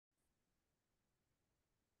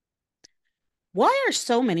Why are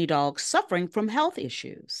so many dogs suffering from health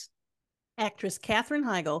issues? Actress Katherine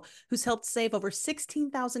Heigl, who's helped save over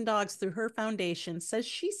 16,000 dogs through her foundation, says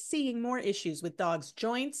she's seeing more issues with dogs'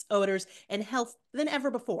 joints, odors, and health than ever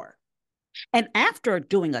before. And after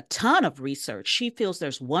doing a ton of research, she feels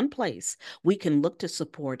there's one place we can look to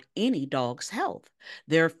support any dog's health: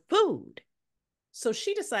 their food. So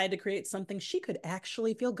she decided to create something she could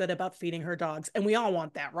actually feel good about feeding her dogs. And we all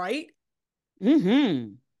want that, right?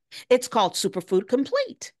 Mm-hmm. It's called Superfood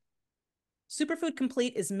Complete. Superfood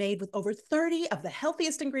Complete is made with over 30 of the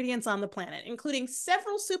healthiest ingredients on the planet, including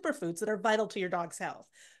several superfoods that are vital to your dog's health.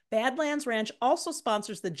 Badlands Ranch also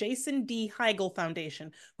sponsors the Jason D. Heigl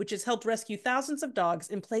Foundation, which has helped rescue thousands of dogs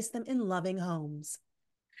and place them in loving homes.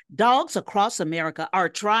 Dogs across America are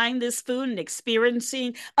trying this food and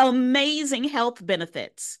experiencing amazing health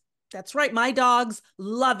benefits. That's right. My dogs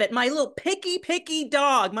love it. My little picky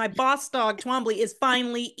dog, my boss dog, Twombly, is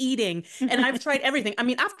finally eating. And I've tried everything. I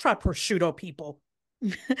mean, I've tried prosciutto, people.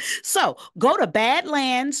 So go to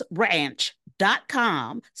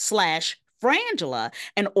badlandsranch.com/Frangela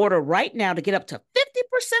and order right now to get up to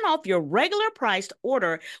 50% off your regular priced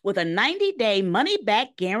order with a 90-day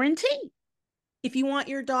money-back guarantee. If you want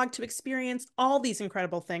your dog to experience all these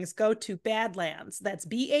incredible things, go to Badlands. That's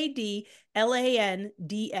BADLANDS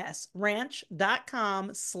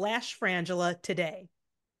ranch.com/Frangela today.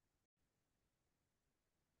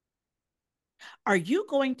 Are you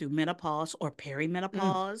going through menopause or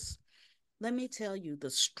perimenopause? Let me tell you, the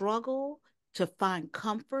struggle to find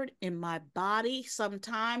comfort in my body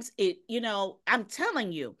sometimes, I'm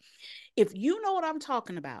telling you, if you know what I'm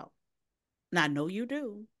talking about, and I know you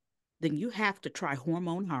do, then you have to try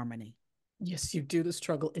Hormone Harmony. Yes, you do. The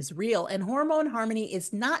struggle is real. And Hormone Harmony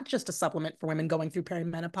is not just a supplement for women going through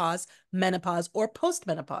perimenopause, menopause, or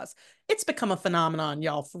postmenopause. It's become a phenomenon,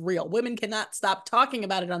 y'all, for real. Women cannot stop talking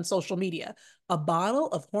about it on social media. A bottle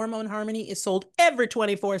of Hormone Harmony is sold every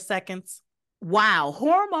 24 seconds. Wow,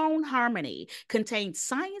 Hormone Harmony contains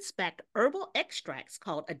science-backed herbal extracts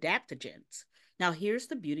called adaptogens. Now, here's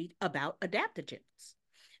the beauty about adaptogens.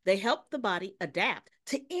 They help the body adapt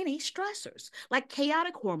to any stressors, like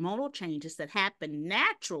chaotic hormonal changes that happen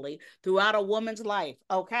naturally throughout a woman's life,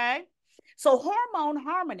 okay? So Hormone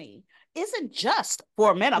Harmony isn't just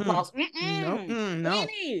for menopause. No.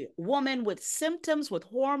 Any woman with symptoms with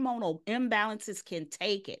hormonal imbalances can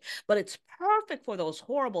take it, but it's perfect for those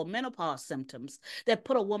horrible menopause symptoms that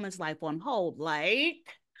put a woman's life on hold,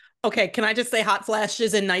 like... Okay, can I just say hot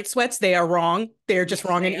flashes and night sweats? They are wrong. They're just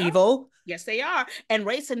wrong and evil. Yes, they are. And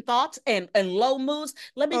racing thoughts and low moods.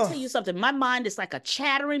 Let me tell you something. My mind is like a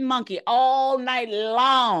chattering monkey all night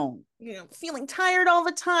long. Feeling tired all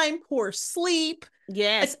the time, poor sleep.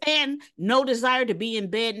 Yes, and no desire to be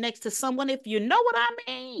in bed next to someone, if you know what I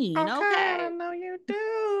mean. Okay. I know you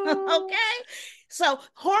do. Okay. So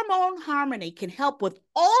Hormone Harmony can help with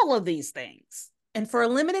all of these things. And for a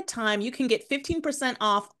limited time, you can get 15%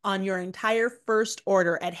 off on your entire first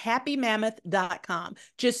order at happymammoth.com.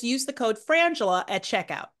 Just use the code Frangela at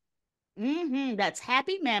checkout. That's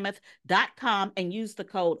happymammoth.com and use the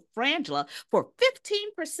code Frangela for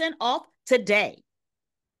 15% off today.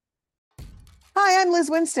 Hi, I'm Liz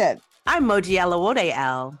Winstead. I'm Moji Alawode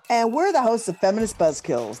Al. And we're the hosts of Feminist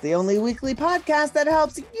Buzzkills, the only weekly podcast that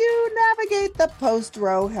helps you navigate the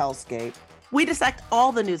post-Roe hellscape. We dissect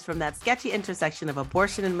all the news from that sketchy intersection of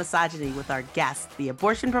abortion and misogyny with our guests, the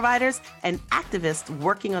abortion providers and activists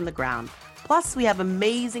working on the ground. Plus, we have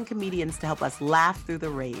amazing comedians to help us laugh through the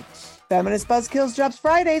rage. Feminist Buzzkills drops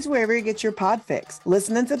Fridays wherever you get your pod fix.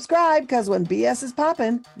 Listen and subscribe, because when BS is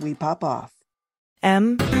poppin', we pop off.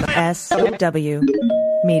 MSW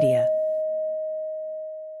Media.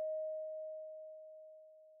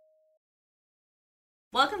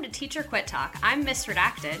 Welcome to Teacher Quit Talk. I'm Miss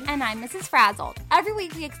Redacted. And I'm Mrs. Frazzled. Every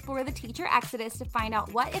week we explore the teacher exodus to find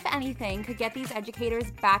out what, if anything, could get these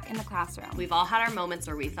educators back in the classroom. We've all had our moments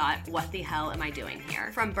where we thought, what the hell am I doing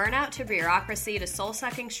here? From burnout to bureaucracy to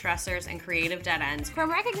soul-sucking stressors and creative dead ends.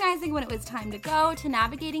 From recognizing when it was time to go to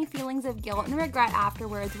navigating feelings of guilt and regret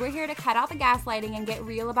afterwards, we're here to cut out the gaslighting and get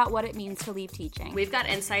real about what it means to leave teaching. We've got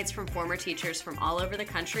insights from former teachers from all over the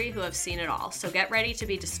country who have seen it all. So get ready to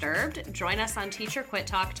be disturbed. Join us on Teacher Quit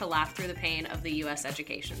Talk to laugh through the pain of the U.S.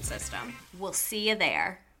 education system. We'll see you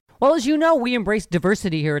there. Well, as you know, we embrace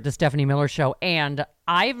diversity here at the Stephanie Miller Show, and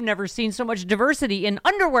I've never seen so much diversity in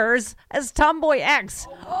underwears as Tomboy X.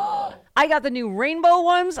 I got the new rainbow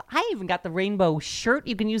ones. I even got the rainbow shirt.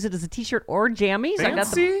 You can use it as a t-shirt or jammies. Fancy? I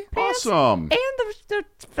got the awesome. And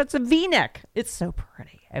it's a V-neck. It's so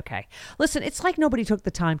pretty. Okay. Listen, it's like nobody took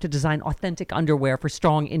the time to design authentic underwear for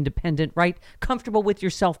strong, independent, right? Comfortable with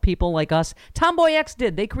yourself people like us. Tomboy X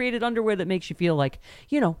did. They created underwear that makes you feel like,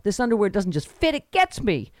 this underwear doesn't just fit, it gets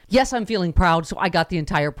me. Yes, I'm feeling proud, so I got the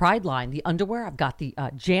entire Pride line. The underwear, I've got the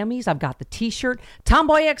jammies, I've got the t-shirt.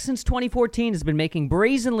 Tomboy X since 2014 has been making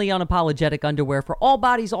brazenly unapologetic underwear for all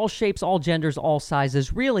bodies, all shapes, all genders, all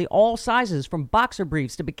sizes. Really, all sizes, from boxer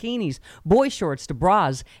briefs to bikinis, boy shorts to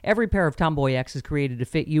bras. Every pair of Tomboy X is created to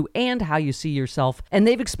fit you and how you see yourself. And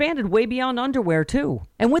they've expanded way beyond underwear, too.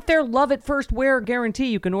 And with their love at first wear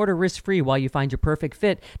guarantee, you can order risk-free while you find your perfect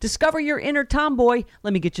fit. Discover your inner tomboy.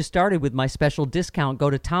 Let me get you started with my special discount.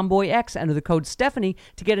 Go to Tomboy X, enter the code Stephanie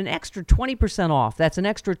to get an extra 20% off. That's an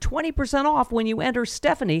extra 20% off when you enter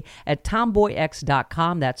Stephanie at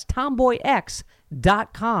tomboyx.com. That's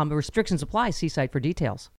tomboyx.com. Restrictions apply. See site for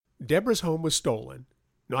details. Deborah's home was stolen.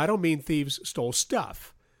 No, I don't mean thieves stole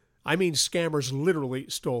stuff. I mean scammers literally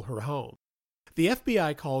stole her home. The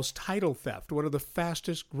FBI calls title theft one of the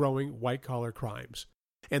fastest growing white-collar crimes.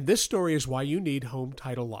 And this story is why you need Home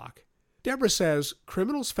Title Lock. Deborah says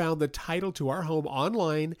criminals found the title to our home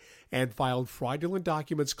online and filed fraudulent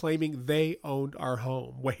documents claiming they owned our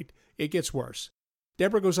home. Wait, it gets worse.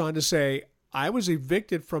 Deborah goes on to say, I was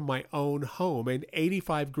evicted from my own home and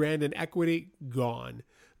 $85,000 in equity gone.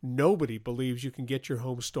 Nobody believes you can get your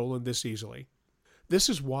home stolen this easily. This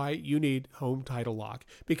is why you need Home Title Lock,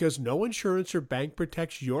 because no insurance or bank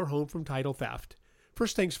protects your home from title theft.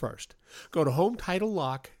 First things first, go to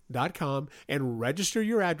HometitleLock.com and register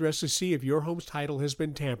your address to see if your home's title has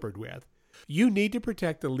been tampered with. You need to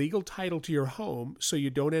protect the legal title to your home so you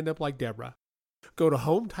don't end up like Deborah. Go to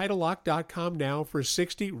HometitleLock.com now for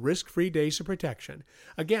 60 risk-free days of protection.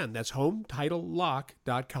 Again, that's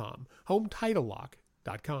HometitleLock.com.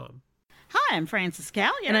 HometitleLock.com. Hi, I'm Frances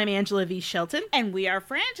Callion. And I'm Angela V. Shelton. And we are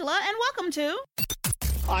Frangela, and welcome to...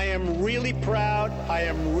 I am really proud. I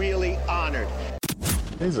am really honored.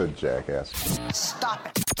 He's a jackass. Stop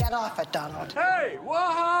it. Get off it, Donald. Hey,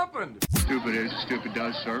 what happened? Stupid is, stupid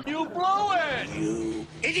does, sir. You blew it! You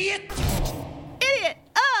idiot! Idiot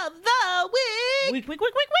of the Week! Week.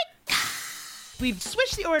 We've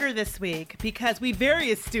switched the order this week because we very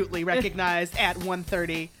astutely recognized at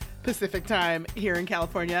 1:30 Pacific time here in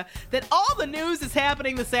California that all the news is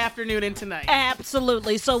happening this afternoon and tonight.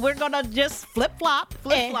 Absolutely. So we're going to just flip-flop.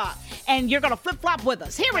 And you're going to flip-flop with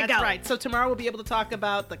us. Here we go. That's right. So tomorrow we'll be able to talk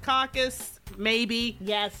about the caucus, maybe.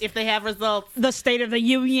 Yes. If they have results. The State of the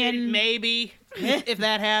Union. Maybe. If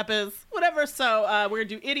that happens. Whatever. So we're going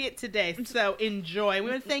to do Idiot today. So enjoy.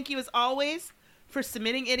 We want to thank you as always for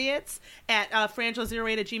submitting idiots at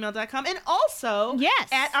frangela08@gmail.com, and also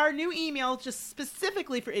at our new email just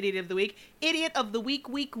specifically for Idiot of the Week,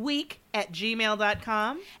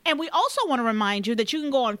 idiotoftheweek@gmail.com. And we also want to remind you that you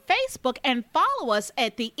can go on Facebook and follow us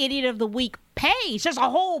at the Idiot of the Week page. There's a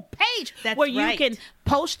whole page where you can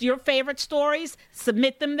post your favorite stories,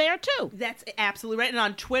 submit them there too. That's absolutely right. And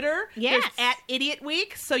on Twitter, there's at Idiot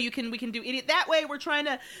Week, so we can do Idiot. That way we're trying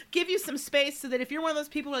to give you some space so that if you're one of those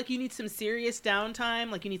people like you need some serious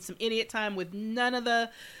downtime, like you need some idiot time with none of the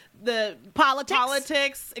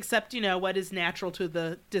politics, except what is natural to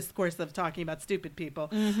the discourse of talking about stupid people,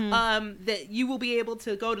 that you will be able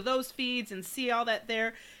to go to those feeds and see all that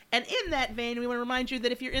there. And in that vein, we want to remind you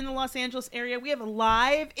that if you're in the Los Angeles area, we have a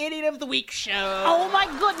live Idiot of the Week show. Oh my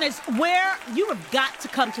goodness, where you have got to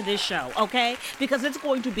come to this show, okay? Because it's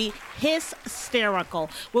going to be hysterical.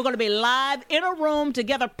 We're going to be live in a room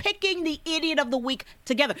together, picking the Idiot of the Week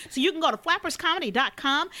together. So you can go to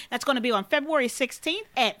flapperscomedy.com. That's going to be on February 16th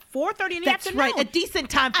at 4:30 in the afternoon. That's right, a decent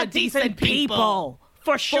time for decent people.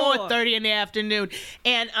 For sure. 4:30 in the afternoon.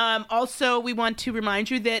 And also, we want to remind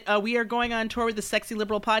you that we are going on tour with the Sexy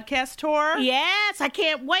Liberal Podcast Tour. Yes, I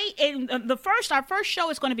can't wait. And our first show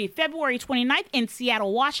is going to be February 29th in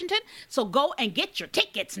Seattle, Washington. So go and get your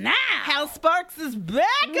tickets now. Hal Sparks is back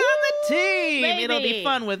on the team. Baby. It'll be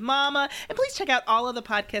fun with Mama. And please check out all of the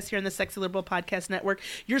podcasts here in the Sexy Liberal Podcast Network.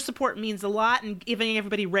 Your support means a lot, and giving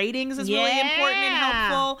everybody ratings is really important and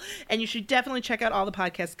helpful. And you should definitely check out all the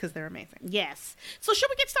podcasts because they're amazing. Yes. So should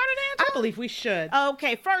we get started, Angela? I believe we should.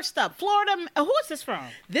 Okay, first up, Florida. Who is this from?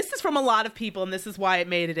 This is from a lot of people, and this is why it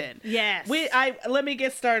made it in. Yes. Let me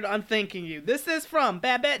get started on thanking you. This is from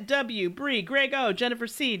Babette W, Bree, Greg O, Jennifer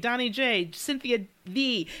C, Donnie J, Cynthia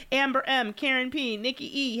V, Amber M, Karen P, Nikki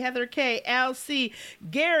E, Heather K, Al C,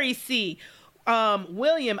 Gary C,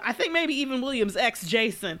 William, I think maybe even William's ex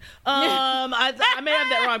Jason. I may have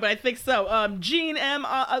that wrong, but I think so. Jean M,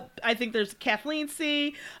 I think there's Kathleen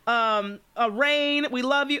C, Rain, we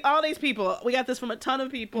love you. All these people. We got this from a ton of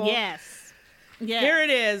people. Yes. Yes. Here it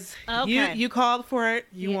is. Okay. You called for it.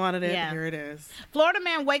 You wanted it. yeah. Here it is. Florida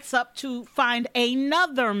man wakes up to find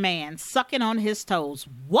another man sucking on his toes.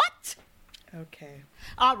 What? Okay.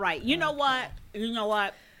 All right. You know what?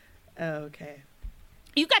 Okay.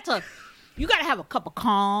 You got to have a cup of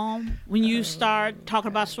calm when you start talking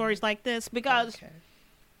about stories like this, because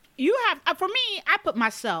you have, for me, I put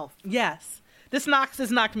myself. Yes. This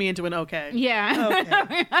knocked me into an okay. Yeah.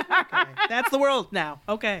 Okay. That's the world now.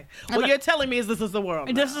 Okay. What you're telling me is this is the world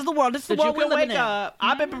now. This is the world. This is the world you we're can living wake in. up.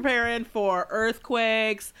 I've been preparing for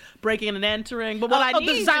earthquakes, breaking and entering. But what I need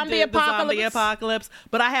the zombie apocalypse.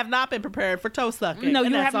 But I have not been prepared for toe sucking. No,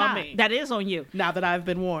 and you that's have on not. me. That is on you. Now that I've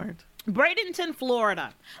been warned. Bradenton,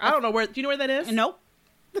 Florida. I don't know where. Do you know where that is? Nope.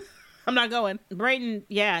 I'm not going. Braden,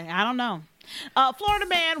 yeah, I don't know. Florida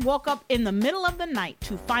man woke up in the middle of the night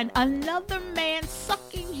to find another man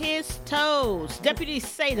sucking his toes. Deputies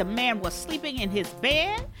say the man was sleeping in his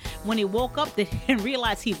bed when he woke up and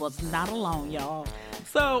realized he was not alone, y'all.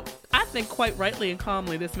 So I think quite rightly and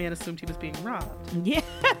calmly, this man assumed he was being robbed. Yeah.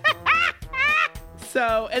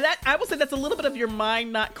 So, and that I will say that's a little bit of your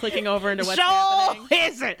mind not clicking over into what's happening.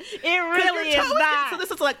 Isn't. It really is not. So this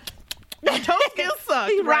is like, your toes get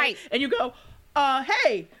sucked, right? And you go,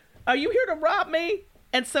 hey, are you here to rob me?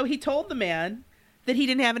 And so he told the man that he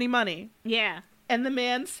didn't have any money. Yeah. And the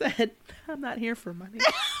man said, I'm not here for money.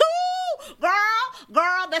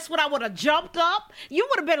 Girl, that's when I would have jumped up. You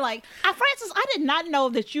would have been like, Francis, I did not know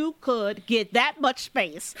that you could get that much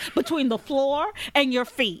space between the floor and your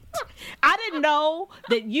feet. I didn't know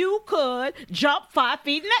that you could jump 5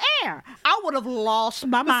 feet in the air. I would have lost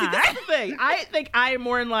my mind. See, that's the thing. I think I am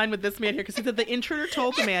more in line with this man here because he said the intruder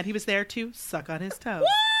told the man he was there to suck on his toes.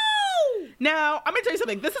 Woo! Now, I'm going to tell you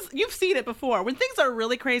something. You've seen it before. When things are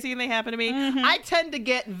really crazy and they happen to me, I tend to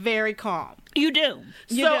get very calm. You do.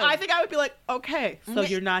 I think I would be like, okay, so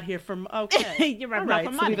you're not here from, okay. You're not right,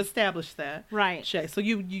 for so money. we've established that. Right. Shay, so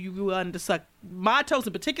you wanted to suck my toes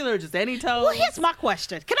in particular, or just any toes? Well, here's my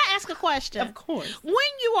question. Can I ask a question? Of course. When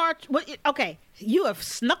you are, you have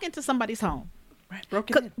snuck into somebody's home. Right,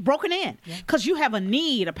 broken in. Because you have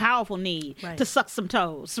a powerful need to suck some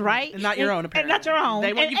toes, right? And not your own, apparently. And not your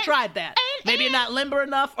own. You've tried that. Maybe you're not limber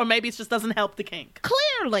enough, or maybe it just doesn't help the kink.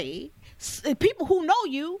 Clearly, people who know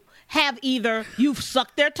you have either you've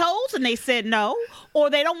sucked their toes and they said no, or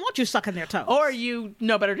they don't want you sucking their toes. Or you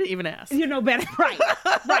know better to even ask. You know better, right.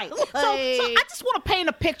 So I just want to paint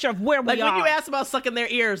a picture of where we are. Like when you asked about sucking their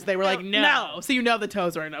ears, they were like, no. So you know the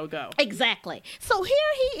toes are a no-go. Exactly. So here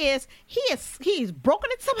he is. He's broken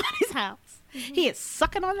in somebody's house. He is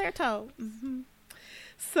sucking on their toes.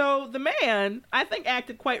 So the man, I think,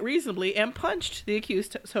 acted quite reasonably and punched the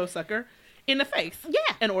accused toe sucker in the face.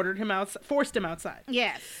 Yeah. And ordered him out, forced him outside.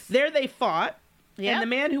 Yes. There they fought. Yep. And the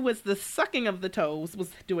man who was the sucking of the toes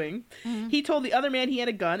was doing, he told the other man he had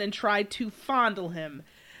a gun and tried to fondle him.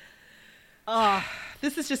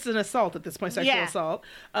 This is just an assault at this point, sexual assault.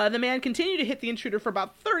 The man continued to hit the intruder for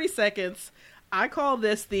about 30 seconds. I call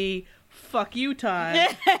this the fuck you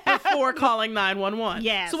time before calling 911.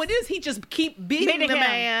 Yes. So what it is, he just keep beating the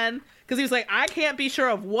man because he was like, I can't be sure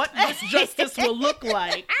of what this justice will look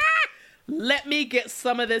like. Let me get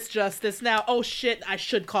some of this justice now. Oh shit, I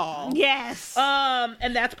should call. Yes.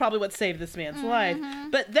 And that's probably what saved this man's life.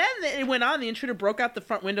 But then it went on. The intruder broke out the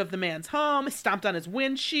front window of the man's home, stomped on his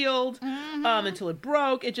windshield until it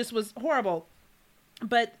broke. It just was horrible.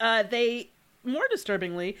 But more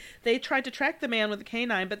disturbingly, they tried to track the man with a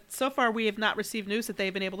canine, but so far we have not received news that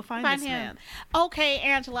they've been able to find this man. Okay,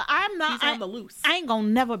 Angela, He's on the loose. I ain't gonna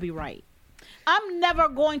never be right. I'm never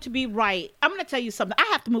going to be right. I'm going to tell you something. I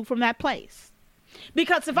have to move from that place.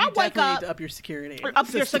 Because if I wake up... need to up your security.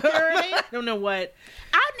 Up your security? I don't know what.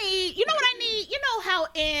 I need... You know what I need? You know how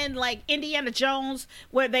in, like, Indiana Jones,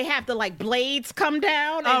 where they have the, like, blades come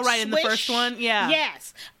down and right, in the first one? Yeah.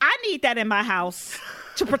 Yes. I need that in my house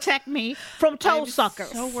to protect me from toe suckers.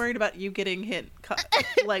 I'm so worried about you getting hit.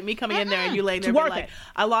 Like, me coming in there and you laying there and be like,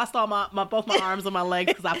 I lost all both my arms and my legs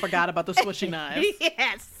because I forgot about the swishing knives.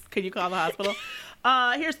 Yes. Can you call the hospital?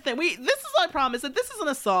 Here's the thing. This is my problem is that this is an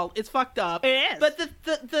assault. It's fucked up. It is. But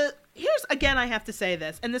here's again, I have to say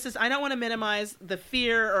this, and this is, I don't want to minimize the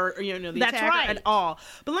fear or the That's attacker right. at all.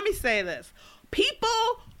 But let me say this. People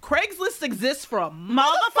Craigslist exists for a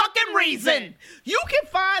motherfucking reason. You can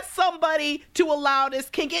find somebody to allow this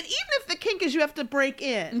kink, and even if the kink is you have to break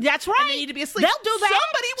in. That's right. And they need to be asleep. They'll do that.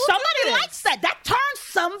 Somebody likes that. That turns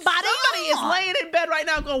somebody is on. laying in bed right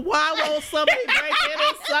now going, why won't somebody break in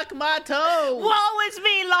and suck my toes? Woe is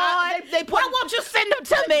me, Lord. Why won't you send them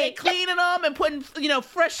to me? They cleaning them and putting,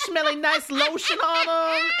 fresh smelling nice lotion on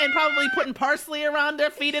them, and probably putting parsley around their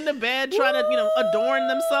feet in the bed, trying to, adorn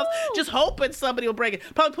themselves, just hoping somebody will break it.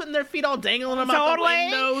 Probably putting their feet all dangling them out the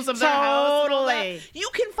windows of their house. Totally. You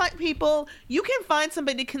can find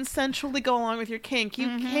somebody to consensually go along with your kink. You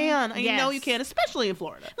can. I know you can, especially in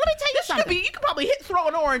Florida. Let me tell you something. You could probably throw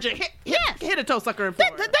an orange and hit a toe sucker in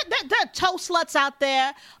Florida. There are toe sluts out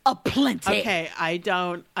there aplenty. Okay, I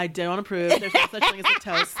don't approve. There's no such thing as a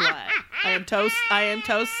toe slut. I am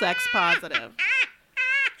toe sex positive.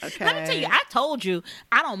 Okay. Let me tell you, I told you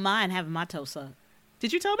I don't mind having my toe sucked.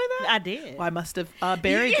 Did you tell me that? I did. Well, I must have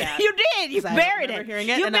buried that. You did. You buried it. Hearing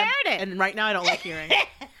it. You buried it. And right now I don't like hearing it.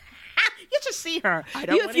 You should see her.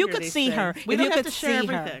 If you could see her. We don't have to see share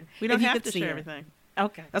her. everything. We don't have to share everything.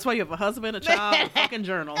 Okay. That's why you have a husband, a child, a fucking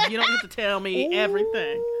journal. You don't have to tell me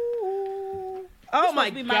everything. Oh my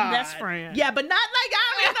God. Be my best friend. Yeah, but not like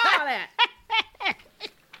I mean all that.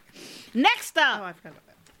 Next up. Oh, I forgot about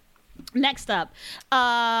that. Next up,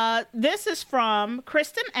 this is from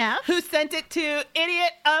Kristen F, who sent it to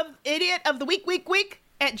idiot of the week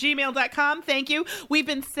at gmail.com. Thank you. We've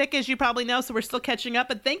been sick, as you probably know, so we're still catching up,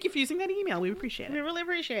 but thank you for using that email. We appreciate it. We really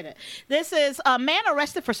appreciate it. This is a man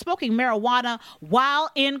arrested for smoking marijuana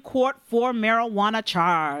while in court for marijuana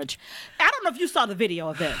charge. I don't know if you saw the video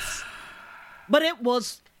of this, but it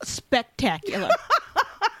was spectacular.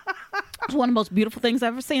 It's one of the most beautiful things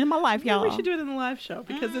I've ever seen in my life, y'all. We should do it in the live show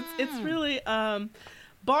because it's really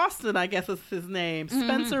Boston, I guess is his name.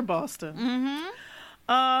 Spencer Boston.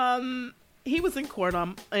 He was in court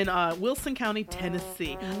in Wilson County,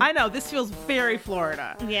 Tennessee. I know, this feels very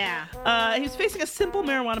Florida. Yeah. He was facing a simple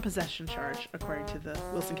marijuana possession charge, according to the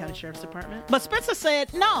Wilson County Sheriff's Department. But Spencer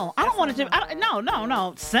said, no, I don't want to do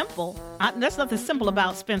No. Simple. There's nothing simple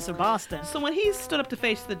about Spencer Boston. So when he stood up to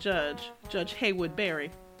face the judge, Judge Haywood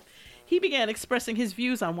Berry, he began expressing his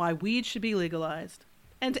views on why weed should be legalized.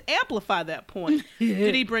 And to amplify that point,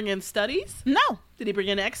 did he bring in studies? No. Did he bring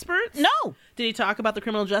in experts? No. Did he talk about the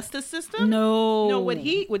criminal justice system? No. No, what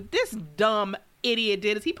this dumb idiot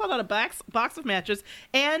did is he pulled out a box of matches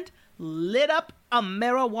and lit up a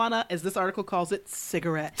marijuana, as this article calls it,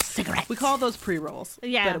 cigarettes. We call those pre-rolls.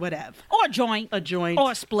 Yeah. But whatever. Or a joint. A joint.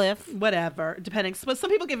 Or a spliff. Whatever. Depending. But some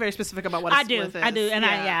people get very specific about what a spliff is. I do. And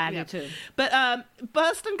I do too. But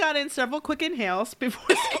Boston got in several quick inhales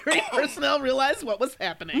before security personnel realized what was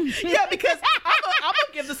happening. Yeah, because I'm going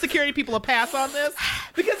to give the security people a pass on this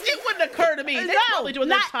because it wouldn't occur to me. They're probably doing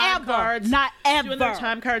their time cards. Not ever. Doing their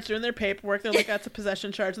time cards, doing their paperwork. They're like, that's a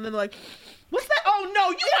possession charge. And then they're like, what's that? Oh,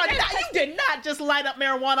 no, you did not just light up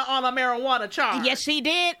marijuana on a marijuana charge. Yes, he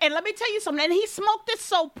did. And let me tell you something. And he smoked it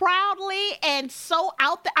so proudly and so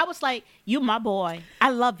out there. I was like, you my boy. I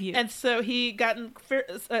love you. And so he got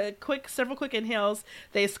several quick inhales.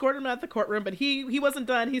 They escorted him out of the courtroom, but he wasn't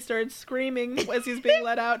done. He started screaming as he was being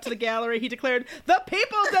led out to the gallery. He declared, the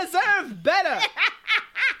people deserve better.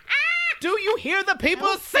 Do you hear the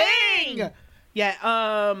people sing?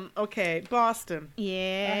 Yeah, okay, Boston.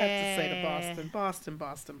 Yeah. I have to say to Boston.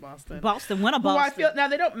 Boston, when a Boston. Now,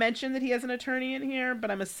 they don't mention that he has an attorney in here, but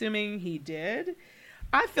I'm assuming he did.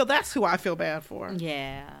 That's who I feel bad for.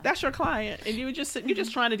 Yeah. That's your client, and you're just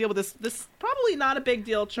trying to deal with this probably not a big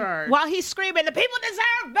deal charge. While he's screaming, the people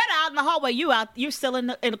deserve better out in the hallway. You still in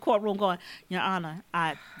the courtroom going, Your Honor,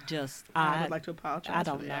 I would like to apologize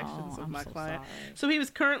for the actions of my client. Sorry. So he was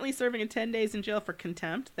currently serving 10 days in jail for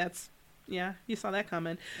contempt. Yeah, you saw that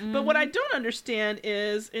coming. But what I don't understand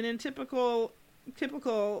is, in typical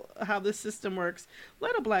how this system works,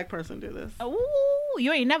 let a black person do this. Ooh,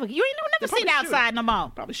 you ain't never seen outside no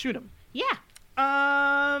more. Probably shoot him. Yeah.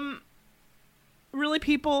 Really,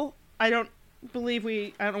 people, I don't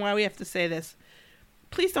know why we have to say this.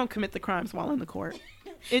 Please don't commit the crimes while in the court.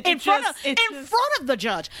 In front of the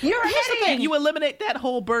judge. Here's the thing. You eliminate that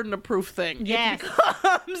whole burden of proof thing. Yes. It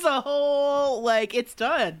becomes a whole, it's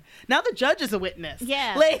done. Now the judge is a witness.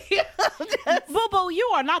 Yeah. Boo-boo, you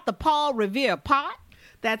are not the Paul Revere pot.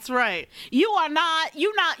 That's right. You're not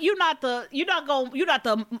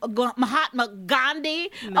the Mahatma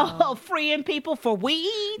Gandhi of freeing people for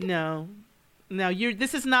weed. No,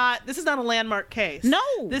 this is not a landmark case. No.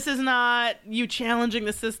 This is not you challenging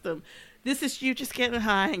the system. This is you just getting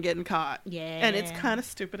high and getting caught. Yeah. And it's kind of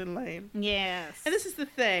stupid and lame. Yes. And this is the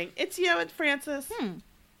thing. It's Francis.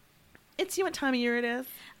 It's what time of year it is.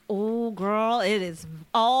 Oh, girl, it is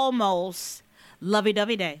almost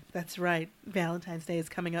lovey-dovey day. That's right. Valentine's Day is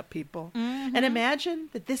coming up, people. Mhm. And imagine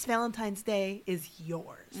that this Valentine's Day is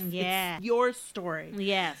yours. Yeah. It's your story.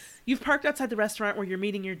 Yes. You've parked outside the restaurant where you're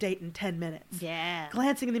meeting your date in 10 minutes. Yeah.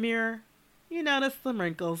 Glancing in the mirror, you notice some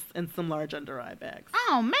wrinkles and some large under-eye bags.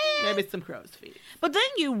 Oh, man. Maybe some crow's feet. But then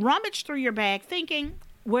you rummage through your bag thinking,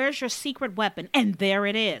 where's your secret weapon? And there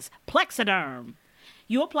it is, Plexiderm.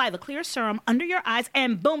 You apply the clear serum under your eyes,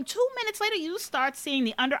 and boom, 2 minutes later, you start seeing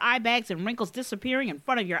the under eye bags and wrinkles disappearing in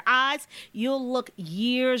front of your eyes. You'll look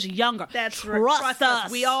years younger. That's Trust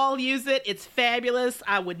us. We all use it. It's fabulous.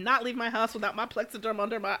 I would not leave my house without my Plexiderm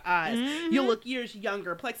under my eyes. Mm-hmm. You'll look years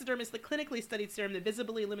younger. Plexiderm is the clinically studied serum that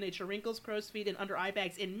visibly eliminates your wrinkles, crow's feet, and under eye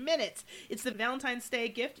bags in minutes. It's the Valentine's Day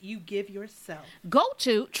gift you give yourself. Go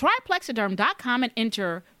to tryplexiderm.com and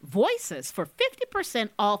enter VOICES for 50%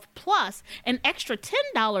 off plus an extra $10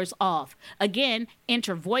 off. Again,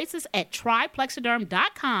 enter VOICES at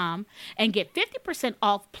tryplexiderm.com and get 50%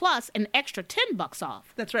 off plus an extra $10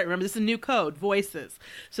 off. That's right. Remember, this is a new code, VOICES.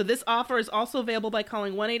 So this offer is also available by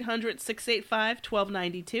calling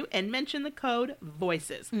 1-800-685-1292 and mention the code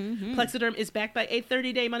VOICES. Mm-hmm. Plexiderm is backed by a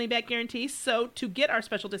 30-day money-back guarantee. So to get our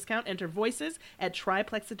special discount, enter VOICES at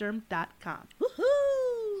tryplexiderm.com.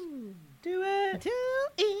 Woohoo! Do it. Do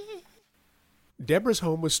it. Deborah's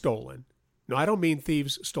home was stolen. No, I don't mean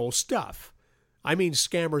thieves stole stuff. I mean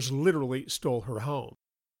scammers literally stole her home.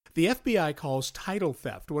 The FBI calls title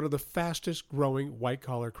theft one of the fastest growing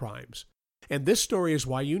white-collar crimes. And this story is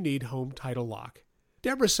why you need Home Title Lock.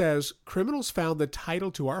 Deborah says criminals found the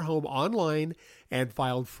title to our home online and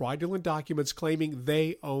filed fraudulent documents claiming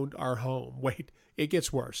they owned our home. Wait, it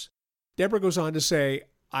gets worse. Deborah goes on to say,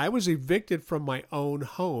 I was evicted from my own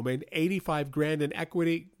home and $85,000 in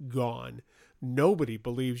equity gone. Nobody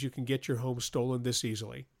believes you can get your home stolen this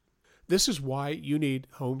easily. This is why you need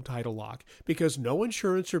Home Title Lock, because no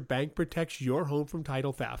insurance or bank protects your home from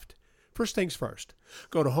title theft. First things first,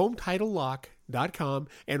 go to HometitleLock.com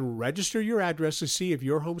and register your address to see if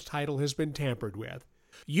your home's title has been tampered with.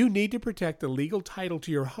 You need to protect the legal title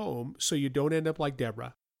to your home so you don't end up like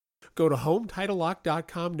Deborah. Go to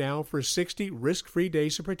HometitleLock.com now for 60 risk-free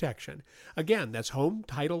days of protection. Again, that's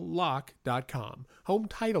HometitleLock.com.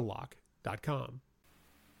 HometitleLock.com.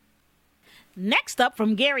 Next up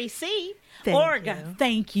from Gary C. Oregon.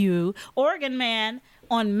 Thank you. Oregon man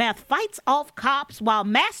on meth fights off cops while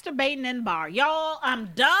masturbating in bar. Y'all,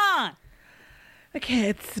 I'm done. Okay,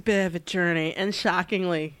 it's a bit of a journey, and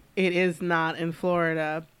shockingly, it is not in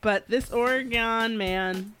Florida. But this Oregon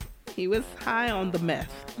man, he was high on the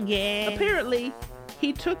meth. Yeah. Apparently,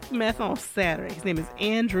 he took meth on Saturday. His name is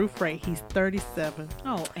Andrew Frey. He's 37.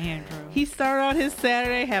 Oh, Andrew. He started out his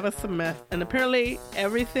Saturday having some meth, and apparently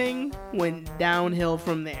everything went downhill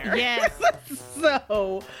from there. Yes.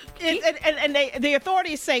 So, the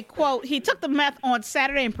authorities say, quote, he took the meth on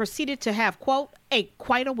Saturday and proceeded to have, quote,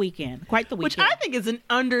 quite the weekend. Which I think is an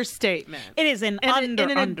understatement. It is an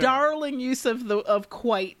a darling use of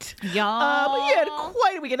quite. Y'all. But you had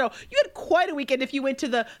quite a weekend. No, you had quite a weekend if you went to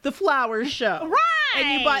the flowers show. Right.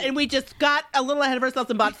 And we just got a little ahead of ourselves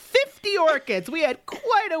and bought 50 orchids. We had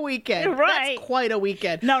quite a weekend. Right. That's quite a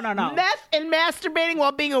weekend. No. Meth and masturbating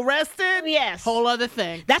while being arrested? Yes. Whole other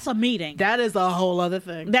thing. That's a meeting. That is a whole other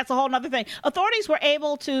thing. That's a whole other thing. Authorities were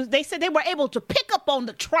able to, they said they were able to pick up on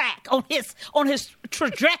the track, on his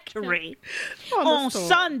trajectory on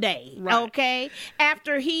Sunday, right. Okay?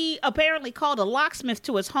 After he apparently called a locksmith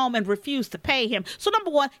to his home and refused to pay him. So number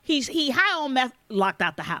one, he high on meth, locked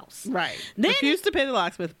out the house. Right. Then refused to pay the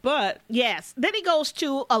locksmith, but... Yes. Then he goes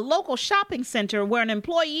to a local shopping center where an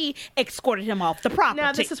employee escorted him off the property.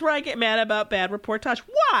 Now, this is where I get mad about bad reportage.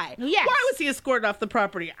 Why? Yes. Why was he escorted off the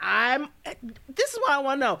property? This is what I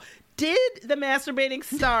want to know. Did the masturbating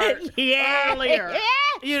start earlier?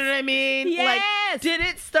 You know what I mean? Yes. Like, did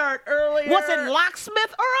it start earlier? Was it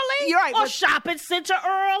locksmith early? You're right. Or shopping center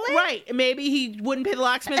early? Right. Maybe he wouldn't pay the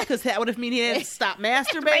locksmith because that would have meant he had to stop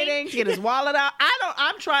masturbating to get his wallet out.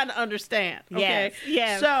 I'm trying to understand. Okay.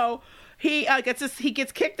 Yes. So he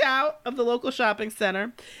gets kicked out of the local shopping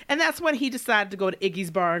center, and that's when he decided to go to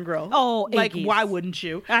Iggy's Bar and Grill. Oh, like Iggy's. Why wouldn't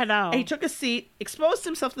you? I know. And he took a seat, exposed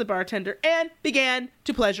himself to the bartender, and began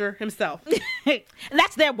to pleasure himself.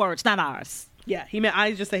 That's their words, not ours. Yeah,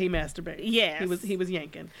 I just say he masturbated. Yes. He was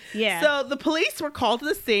yanking. Yeah. So the police were called to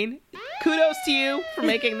the scene. Kudos to you for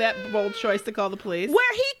making that bold choice to call the police.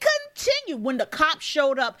 Where he continued. When the cops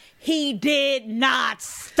showed up, he did not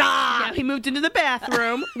stop. Yeah, he moved into the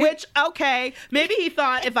bathroom, which, okay, maybe he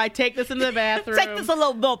thought if I take this into the bathroom. Take this a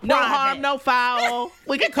little more private. No harm, no foul.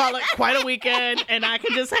 We can call it quite a weekend, and I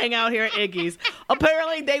can just hang out here at Iggy's.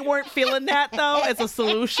 Apparently, they weren't feeling that, though, as a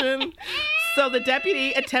solution. So the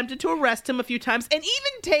deputy attempted to arrest him a few times and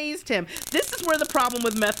even tased him. This is where the problem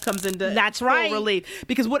with meth comes into full relief.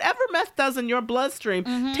 Because whatever meth does in your bloodstream,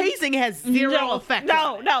 tasing has zero effect.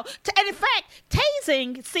 No. And in fact,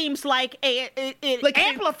 tasing seems like it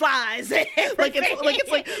amplifies it.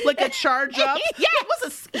 It's like a charge up. Yeah. What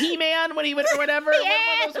was a He-Man when he went or whatever? Yeah.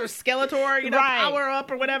 One of those, or Skeletor, Power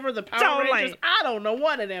Up or whatever, the Power Rangers. I don't know,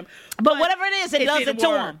 one of them. But whatever it is, it does it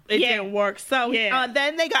to him. It didn't work. So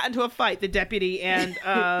then they got into a fight, the deputy and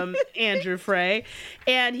Andrew Frey.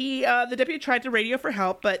 And the deputy tried to radio for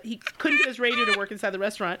help, but he couldn't get his radio to work inside the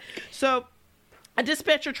restaurant. So a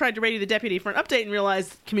dispatcher tried to radio the deputy for an update and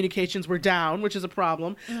realized communications were down, which is a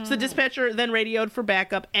problem. So the dispatcher then radioed for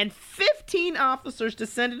backup, and 15 officers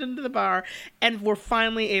descended into the bar and were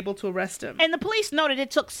finally able to arrest him. And the police noted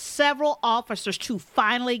it took several officers to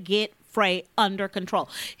finally get Frey under control.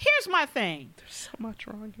 Here's my thing. There's so much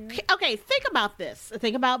wrong here. Okay, think about this.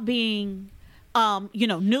 Think about being,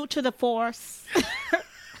 new to the force.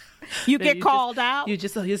 You get called out.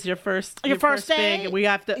 It's your first day. big. We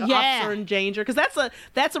have to officer in danger, because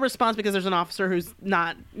that's a response, because there's an officer who's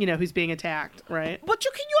not, who's being attacked, right? But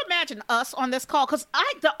can you imagine us on this call? Because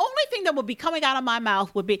the only thing that would be coming out of my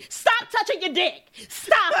mouth would be, "Stop touching your dick.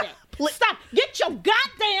 Stop it. Stop. Get your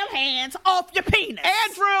goddamn hands off your penis,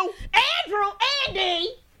 Andy.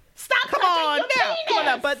 Stop touching your penis." Come on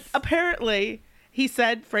now. But apparently,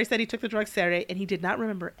 Frey said he took the drugs Saturday, and he did not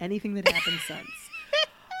remember anything that happened since.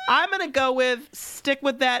 I'm going to go with stick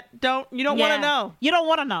with that. You don't want to know. You don't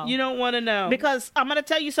want to know. You don't want to know. Because I'm going to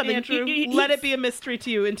tell you something. Andrew, let it be a mystery to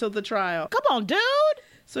you until the trial. Come on, dude.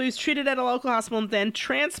 So he's treated at a local hospital and then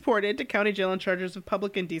transported to county jail on charges of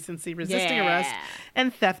public indecency, resisting arrest,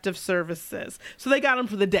 and theft of services. So they got him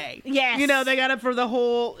for the day. Yes. They got him for the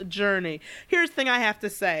whole journey. Here's the thing I have to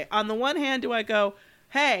say. On the one hand, do I go,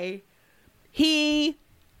 hey, he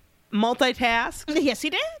multitasked? Yes, he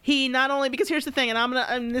did. He not only, because here's the thing,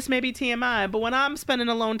 and this may be TMI, but when I'm spending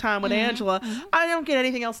alone time with Angela, I don't get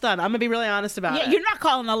anything else done. I'm gonna be really honest about it. You're not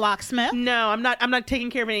calling a locksmith. No, I'm not taking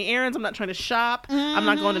care of any errands. I'm not trying to shop. I'm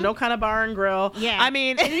not going to no kind of bar and grill. Yeah. I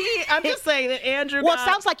mean, I'm just saying that Andrew. Well, it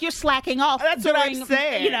sounds like you're slacking off. That's what I'm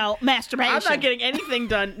saying. Masturbation. I'm not getting anything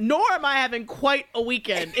done, nor am I having quite a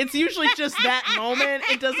weekend. It's usually just that moment.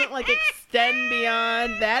 It doesn't extend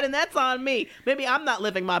beyond that, and that's on me. Maybe I'm not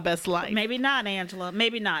living my best life. Maybe not, Angela.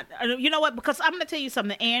 Maybe not. You know what? Because I'm going to tell you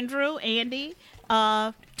something. Andy,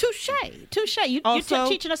 touche. You're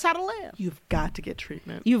teaching us how to live. You've got to get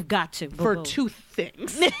treatment. You've got to. For two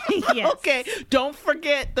things. Yes. Okay. Don't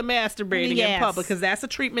forget the masturbating in public, because that's a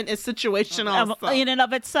treatment. It's situational. In and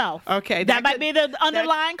of itself. Okay. That might be the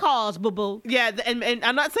underlying cause, boo-boo. Yeah. And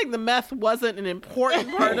I'm not saying the meth wasn't an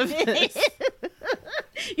important part of this.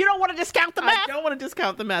 You don't want to discount the meth? I don't want to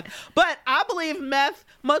discount the meth. But I believe meth,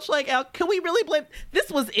 much like Al, can we really blame?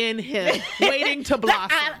 This was in him, waiting to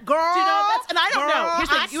blossom. Girl. And I don't know. Here's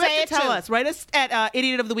the thing. You have to tell us. Write us at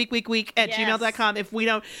idiotoftheweek@gmail.com if we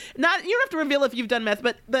don't. You don't have to reveal if you've done meth,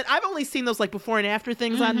 but I've only seen those before and after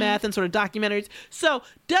things on meth and sort of documentaries. So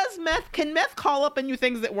can meth call up in you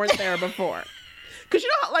things that weren't there before? Because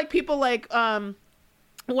how people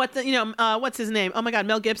what's his name? Oh my God,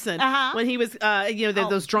 Mel Gibson. When he was,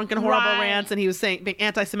 those drunken horrible rants, and he was saying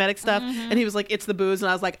anti-Semitic stuff, and he was like, "It's the booze," and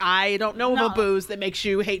I was like, "I don't know of a booze that makes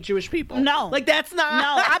you hate Jewish people." No, that's not.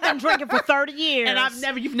 No, I've been drinking for 30 years,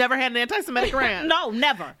 and you've never had an anti-Semitic rant. No,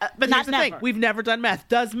 never. But here's the thing: we've never done meth.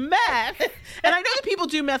 Does meth? And I know that people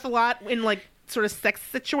do meth a lot in sort of sex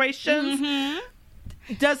situations.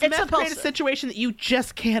 Does meth create a situation that you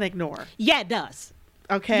just can't ignore? Yeah, it does.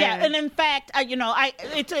 Okay. Yeah, and in fact,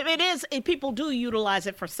 people do utilize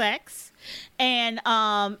it for sex, and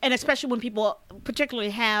especially when people particularly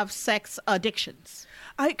have sex addictions.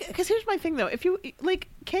 Because here's my thing though: if you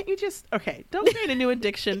can't you just don't create a new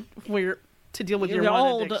addiction to deal with your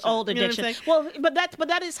old addiction. You know well, but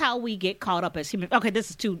that is how we get caught up as human. Okay,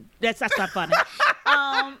 that's not funny.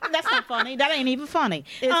 That's not funny. That ain't even funny.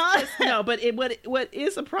 What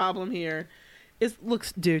is a problem here?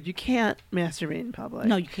 Dude, you can't masturbate in public.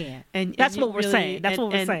 No, you can't. And that's what we're saying. That's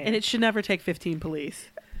what we're saying. And it should never take 15 police.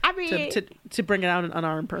 I mean, to bring it out an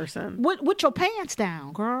unarmed person. With your pants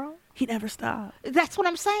down, girl. He never stopped. That's what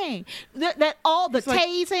I'm saying. That all the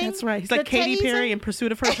tasing. That's right. He's like Katy Perry in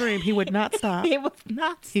Pursuit of Her Dream. He would not stop. He would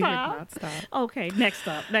not stop. He would not stop. Okay, next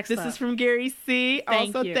up. This is from Gary C.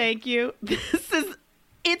 Thank you.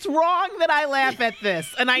 It's wrong that I laugh at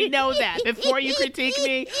this, and I know that. Before you critique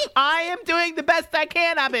me, I am doing the best I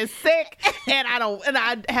can. I've been sick, and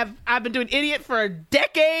I've been doing idiot for a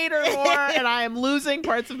decade or more, and I am losing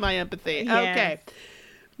parts of my empathy. Yeah. Okay.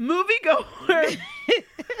 Moviegoer.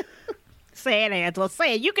 Say it, Angela.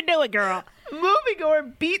 Say it. You can do it, girl.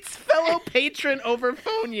 Moviegoer beats fellow patron over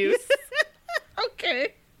phone use.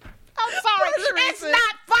 Okay. I'm sorry. It's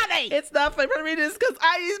not funny. It's not funny. Part of me is because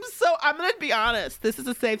I'm going to be honest. This is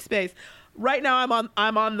a safe space. Right now,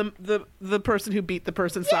 I'm on the person who beat the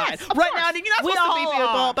person's side. Right now, you're not supposed to beat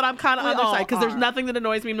people, but I'm kind of on their side because there's nothing that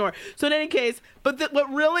annoys me more. So in any case, but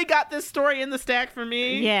what really got this story in the stack for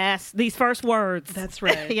me? Yes, these first words. That's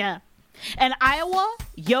right. Yeah. An Iowa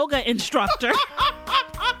yoga instructor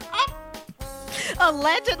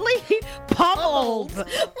allegedly pummeled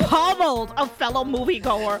a fellow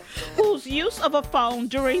moviegoer whose use of a phone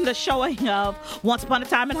during the showing of Once Upon a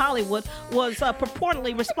Time in Hollywood was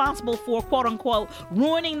purportedly responsible for, quote unquote,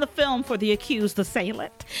 ruining the film for the accused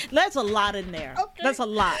assailant. There's a lot in there. Okay. There's a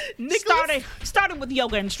lot. Starting with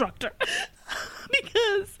yoga instructor.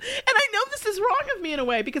 Because, and I know this is wrong of me in a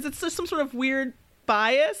way, because it's just some sort of weird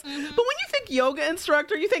bias. Mm-hmm. But when you think yoga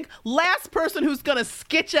instructor, you think last person who's gonna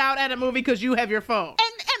skitch out at a movie because you have your phone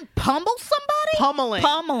and pummel somebody.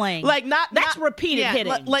 Pummeling, like that's repeated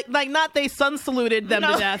hitting. Like not they sun saluted them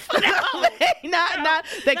to death. not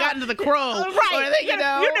they got into the crow. Right, or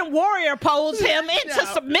you didn't warrior pose him into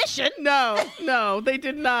submission. No, they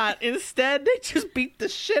did not. Instead, they just beat the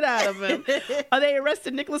shit out of him. They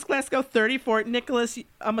arrested Nicholas Glasgow, 34. Nicholas,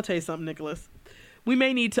 I'm gonna tell you something, Nicholas. We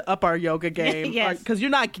may need to up our yoga game because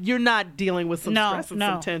you're not dealing with some stress and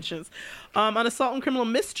some tensions. On assault and criminal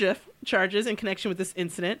mischief charges in connection with this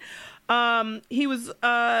incident, he was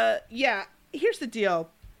here's the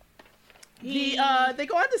deal. They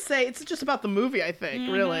go on to say it's just about the movie, I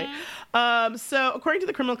think, really. So according to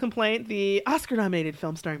the criminal complaint, the Oscar-nominated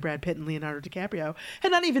film starring Brad Pitt and Leonardo DiCaprio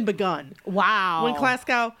had not even begun. Wow. When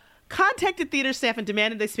Glasgow contacted theater staff and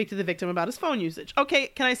demanded they speak to the victim about his phone usage. Okay,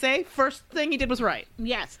 can I say first thing he did was right?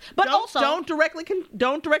 Yes, but also don't directly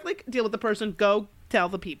deal with the person. Go tell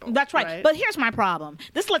the people. That's right. But here's my problem.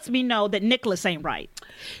 This lets me know that Nicholas ain't right.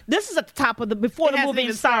 This is at the top of before the movie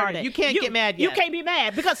even started. You can't get mad yet. You can't be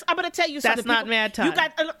mad because I'm going to tell you something. That's not mad time.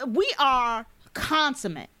 We are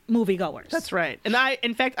consummate moviegoers. That's right. And I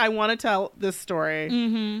want to tell this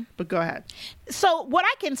story, but go ahead. So what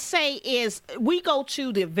I can say is we go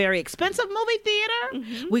to the very expensive movie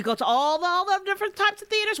theater. We go to all the different types of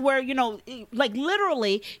theaters where, like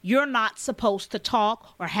literally you're not supposed to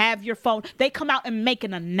talk or have your phone. They come out and make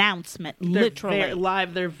an announcement, literally. They're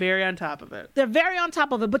live. They're very on top of it. They're very on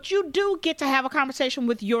top of it. But you do get to have a conversation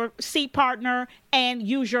with your seat partner and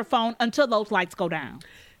use your phone until those lights go down.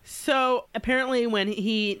 So apparently when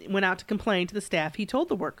he went out to complain to the staff, he told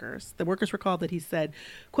the workers recalled that he said,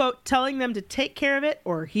 quote, telling them to take care of it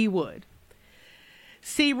or he would.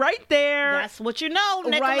 See, right there. That's what you know,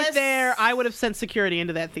 Nicholas. Right there, I would have sent security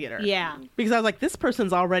into that theater. Yeah. Because I was like, this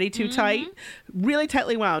person's already too tight, really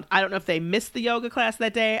tightly wound. I don't know if they missed the yoga class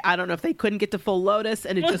that day. I don't know if they couldn't get to Full Lotus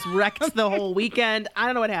and it just wrecked the whole weekend. I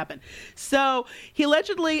don't know what happened. So he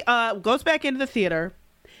allegedly goes back into the theater.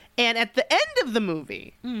 And at the end of the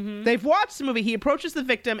movie, they've watched the movie. He approaches the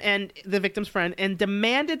victim and the victim's friend and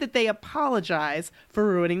demanded that they apologize for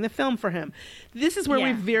ruining the film for him. This is where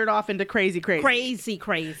we veered off into crazy. Crazy.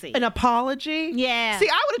 An apology? Yeah. See,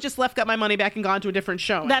 I would have just left, got my money back, and gone to a different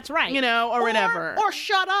show. That's right. Or whatever. Or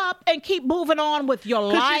shut up and keep moving on with your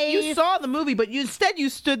life. You saw the movie, but instead you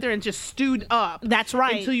stood there and just stewed up. That's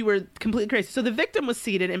right. Until you were completely crazy. So the victim was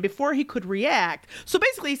seated, and before he could react, so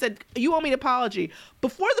basically he said, you owe me an apology.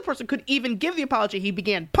 Before the person could even give the apology, he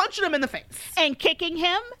began punching him in the face. And kicking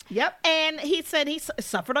him. Yep. And he said he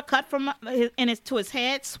suffered a cut to his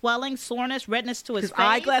head, swelling, soreness, redness to his face.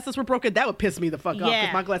 Eyeglasses were broken. That would piss me the fuck off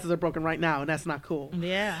because my glasses are broken right now, and that's not cool.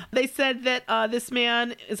 Yeah. They said that this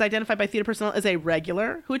man is identified by theater personnel as a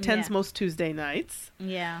regular who attends most Tuesday nights.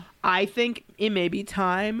 Yeah. I think it may be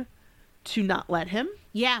time to not let him.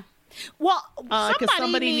 Yeah. Well,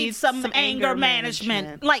 somebody needs some anger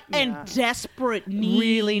management. And desperate need.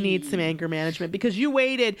 Really needs some anger management because you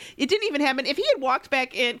waited. It didn't even happen. If he had walked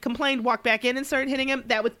back in and started hitting him,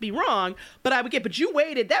 that would be wrong. But I would get, but you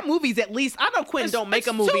waited. That movie's at least, I know Quentin don't make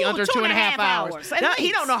a movie under 2.5 hours.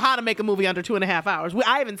 He don't know how to make a movie under 2.5 hours.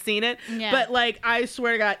 I haven't seen it. Yeah. But I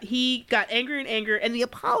swear to God, he got angry. And the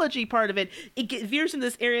apology part of it veers in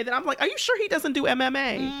this area that I'm like, are you sure he doesn't do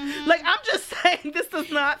MMA? I'm just saying, this does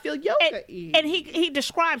not feel yoga-y. And he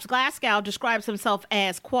Glasgow describes himself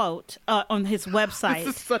as, quote, on his website.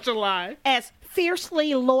 This is such a lie. As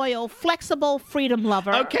fiercely loyal, flexible freedom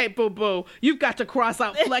lover. Okay, boo-boo. You've got to cross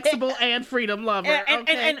out flexible and freedom lover.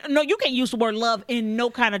 And no, you can't use the word love in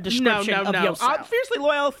no kind of description of yourself. Fiercely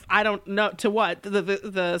loyal, I don't know to what?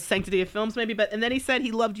 The sanctity of films maybe. And then he said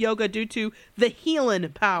he loved yoga due to the healing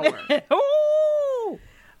power. Ooh!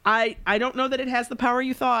 I don't know that it has the power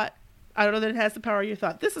you thought.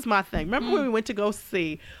 This is my thing. Remember when we went to go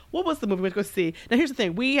see, what was the movie we went to go see? Now, here's the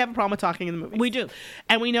thing. We have a problem with talking in the movie. We do.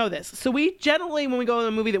 And we know this. So we generally, when we go to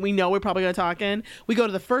a movie that we know we're probably going to talk in, we go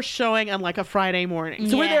to the first showing on like a Friday morning.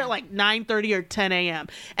 So we're there at like 9:30 or 10 a.m.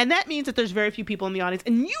 And that means that there's very few people in the audience.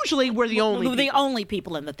 And usually we're the only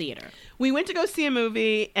people in the theater. We went to go see a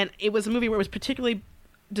movie, and it was a movie where it was particularly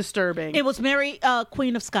disturbing. It was Mary,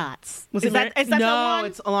 Queen of Scots. Is that no, the one?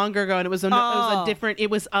 It's longer ago, and it was a different. It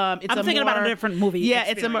was. I'm thinking about a different movie. Yeah,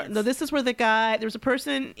 experience. no. This is where there was a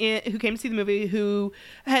person who came to see the movie who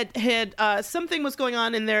had something was going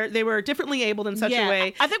on in there. They were differently abled in such a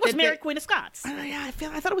way. I think it was Mary, Queen of Scots. I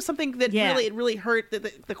thought it was something that really hurt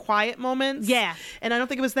the quiet moments. Yeah, and I don't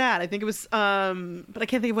think it was that. I think it was, but I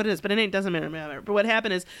can't think of what it is. But it doesn't matter. But what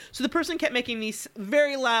happened is, so the person kept making these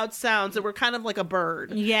very loud sounds that were kind of like a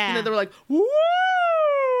bird. Yeah, and then they were like, woo!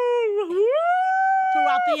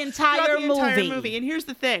 Throughout the entire movie. And here's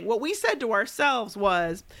the thing. What we said to ourselves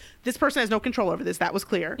was, this person has no control over this. That was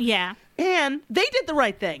clear. Yeah. And they did the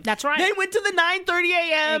right thing. That's right. They went to the 9:30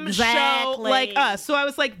 a.m. show like us. So I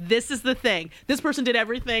was like, this is the thing. This person did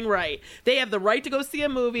everything right. They have the right to go see a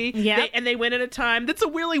movie. Yeah. And they went at a time. That's a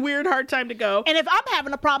really weird, hard time to go. And if I'm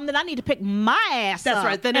having a problem, then I need to pick my ass up. That's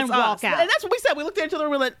right. Then and it's walk us. out. And that's what we said. We looked at each other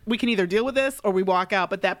and we're like, we can either deal with this or we walk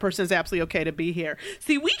out, but that person is absolutely okay to be here.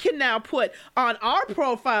 See, we can now put on our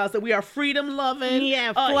profiles that we are freedom loving.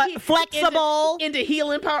 Yeah. Flexible. Into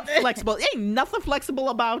healing power. Flexible. Ain't nothing flexible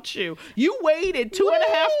about you. You waited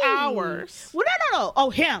 2.5 hours. Well, no. Oh,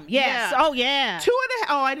 him. Yes. Yeah. Oh, yeah. 2.5.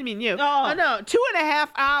 Oh, I didn't mean you. Oh, no. 2.5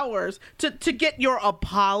 hours to get your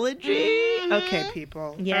apology. Mm-hmm. Okay,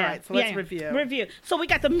 people. Yeah. All right. So let's review. So we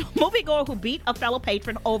got the moviegoer who beat a fellow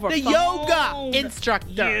patron over the yoga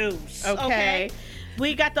instructor. Use. Okay.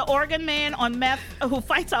 We got the organ man on meth who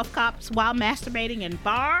fights off cops while masturbating in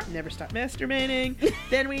bar. Never stop masturbating.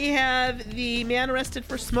 Then we have the man arrested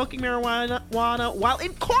for smoking marijuana while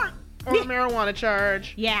in court on a marijuana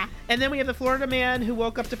charge. Yeah. And then we have the Florida man who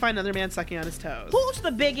woke up to find another man sucking on his toes. Who's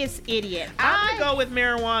the biggest idiot? I'm going to go with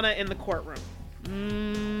marijuana in the courtroom.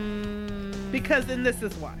 Because then this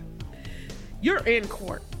is why. You're in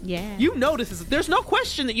court. Yeah. You know there's no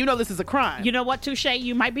question that you know this is a crime. You know what, Touche?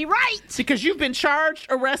 You might be right. Because you've been charged,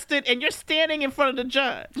 arrested, and you're standing in front of the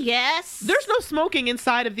judge. Yes. There's no smoking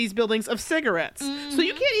inside of these buildings of cigarettes. Mm-hmm. So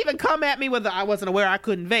you can't even come at me with I wasn't aware I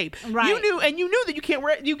couldn't vape. Right. You knew that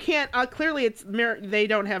you can't, clearly they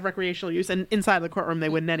don't have recreational use, and inside the courtroom they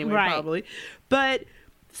wouldn't anyway, probably. But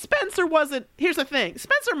Spencer wasn't. Here's the thing.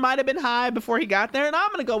 Spencer might have been high before he got there, and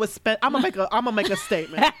I'm gonna go with I'm gonna make a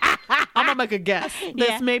statement. I'm gonna make a guess.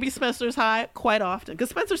 That maybe Spencer's high quite often because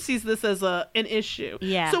Spencer sees this as an issue.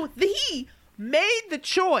 Yeah. So he made the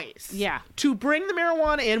choice to bring the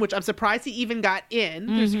marijuana in, which I'm surprised he even got in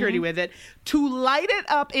through security with it, to light it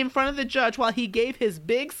up in front of the judge while he gave his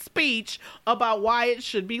big speech about why it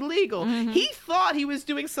should be legal. He thought he was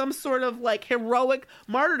doing some sort of like heroic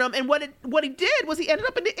martyrdom, and what he did was he ended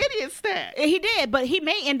up in the idiot stack. He did, but he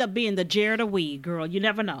may end up being the Jared of weed, girl. You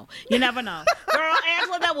never know. Girl,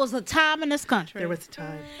 Angela, there was a time in this country. There was a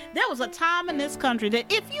time. There was a time in this country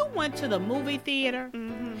that if you went to the movie theater,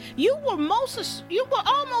 you were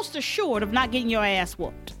almost assured of not getting your ass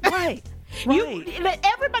whooped. Right.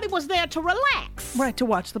 Everybody was there to relax. Right, to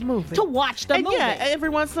watch the movie. Yeah, every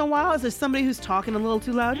once in a while, is there somebody who's talking a little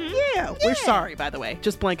too loud? Yeah. We're sorry, by the way.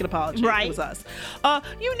 Just blanket apology. Right. It was us.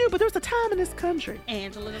 You knew, but there was a time in this country.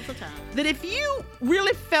 Angela, there was a time. That if you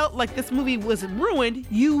really felt like this movie was ruined,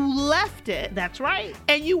 you left it. That's right.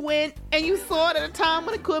 And you went and you saw it at a time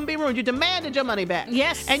when it couldn't be ruined. You demanded your money back.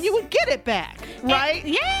 Yes. And you would get it back. Right?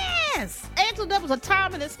 Yes. Angela, there was a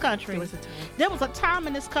time in this country. There was a time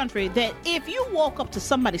in this country that if you woke up to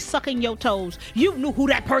somebody sucking your toes, you knew who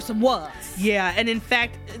that person was. Yeah, and in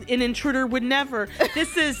fact, an intruder would never.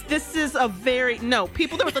 This is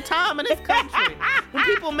people. There was a time in this country when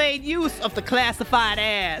people made use of the classified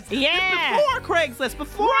ads. Yeah, before Craigslist,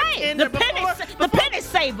 before Tinder, the penny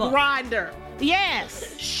saver, Grindr.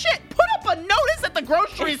 Yes. Shit, put up a notice at the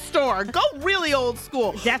grocery store. Go really old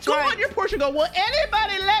school. That's go right. Go on your porch and go, will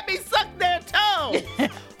anybody let me suck their toe?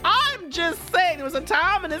 I'm just saying, there was a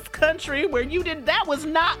time in this country where that was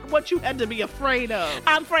not what you had to be afraid of.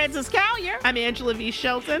 I'm Frances Callier. I'm Angela V.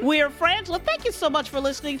 Shelton. We're Frangela. Thank you so much for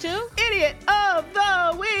listening to Idiot of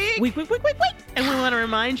the Week. Week. And we want to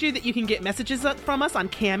remind you that you can get messages from us on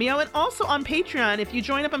Cameo and also on Patreon. If you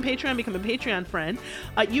join up on Patreon, become a Patreon friend,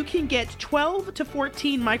 you can get 12 to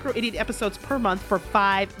 14 Micro Idiot episodes per month for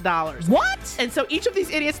 $5. What? And so each of these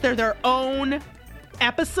idiots, they're their own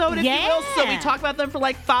episode, if you will. So we talk about them for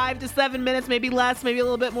like 5 to 7 minutes, maybe less, maybe a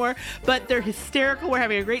little bit more. But they're hysterical. We're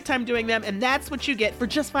having a great time doing them. And that's what you get for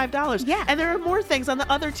just $5. Yeah. And there are more things on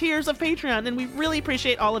the other tiers of Patreon. And we really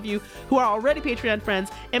appreciate all of you who are already Patreon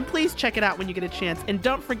friends. And please check it out when you get a chance. And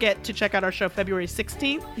don't forget to check out our show February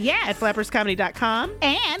 16th at flapperscomedy.com.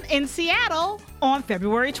 And in Seattle on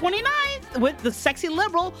February 29th with the Sexy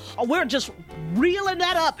Liberal. We're just reeling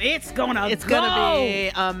that up. It's gonna be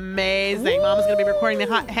amazing. Woo! Mama's gonna be recording the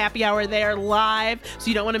happy hour there live, so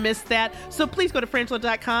you don't want to miss that. So please go to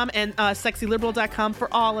frangela.com and sexyliberal.com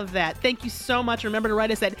for all of that. Thank you so much. Remember to write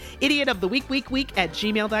us at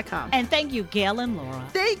idiotoftheweek@gmail.com. And thank you, Gail and Laura.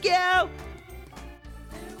 Thank you.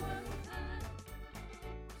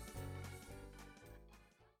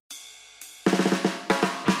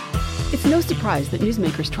 It's no surprise that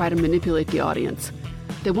newsmakers try to manipulate the audience.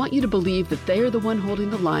 They want you to believe that they are the one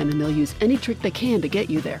holding the line and they'll use any trick they can to get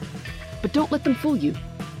you there. But don't let them fool you.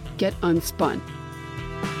 Get unspun.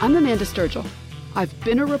 I'm Amanda Sturgill. I've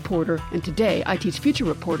been a reporter, and today I teach future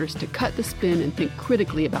reporters to cut the spin and think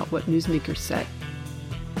critically about what newsmakers say.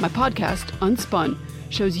 My podcast, Unspun,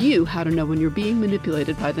 shows you how to know when you're being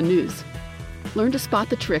manipulated by the news. Learn to spot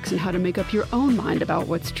the tricks and how to make up your own mind about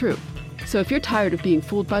what's true. So if you're tired of being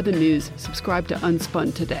fooled by the news, subscribe to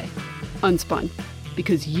Unspun today. Unspun,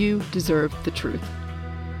 because you deserve the truth.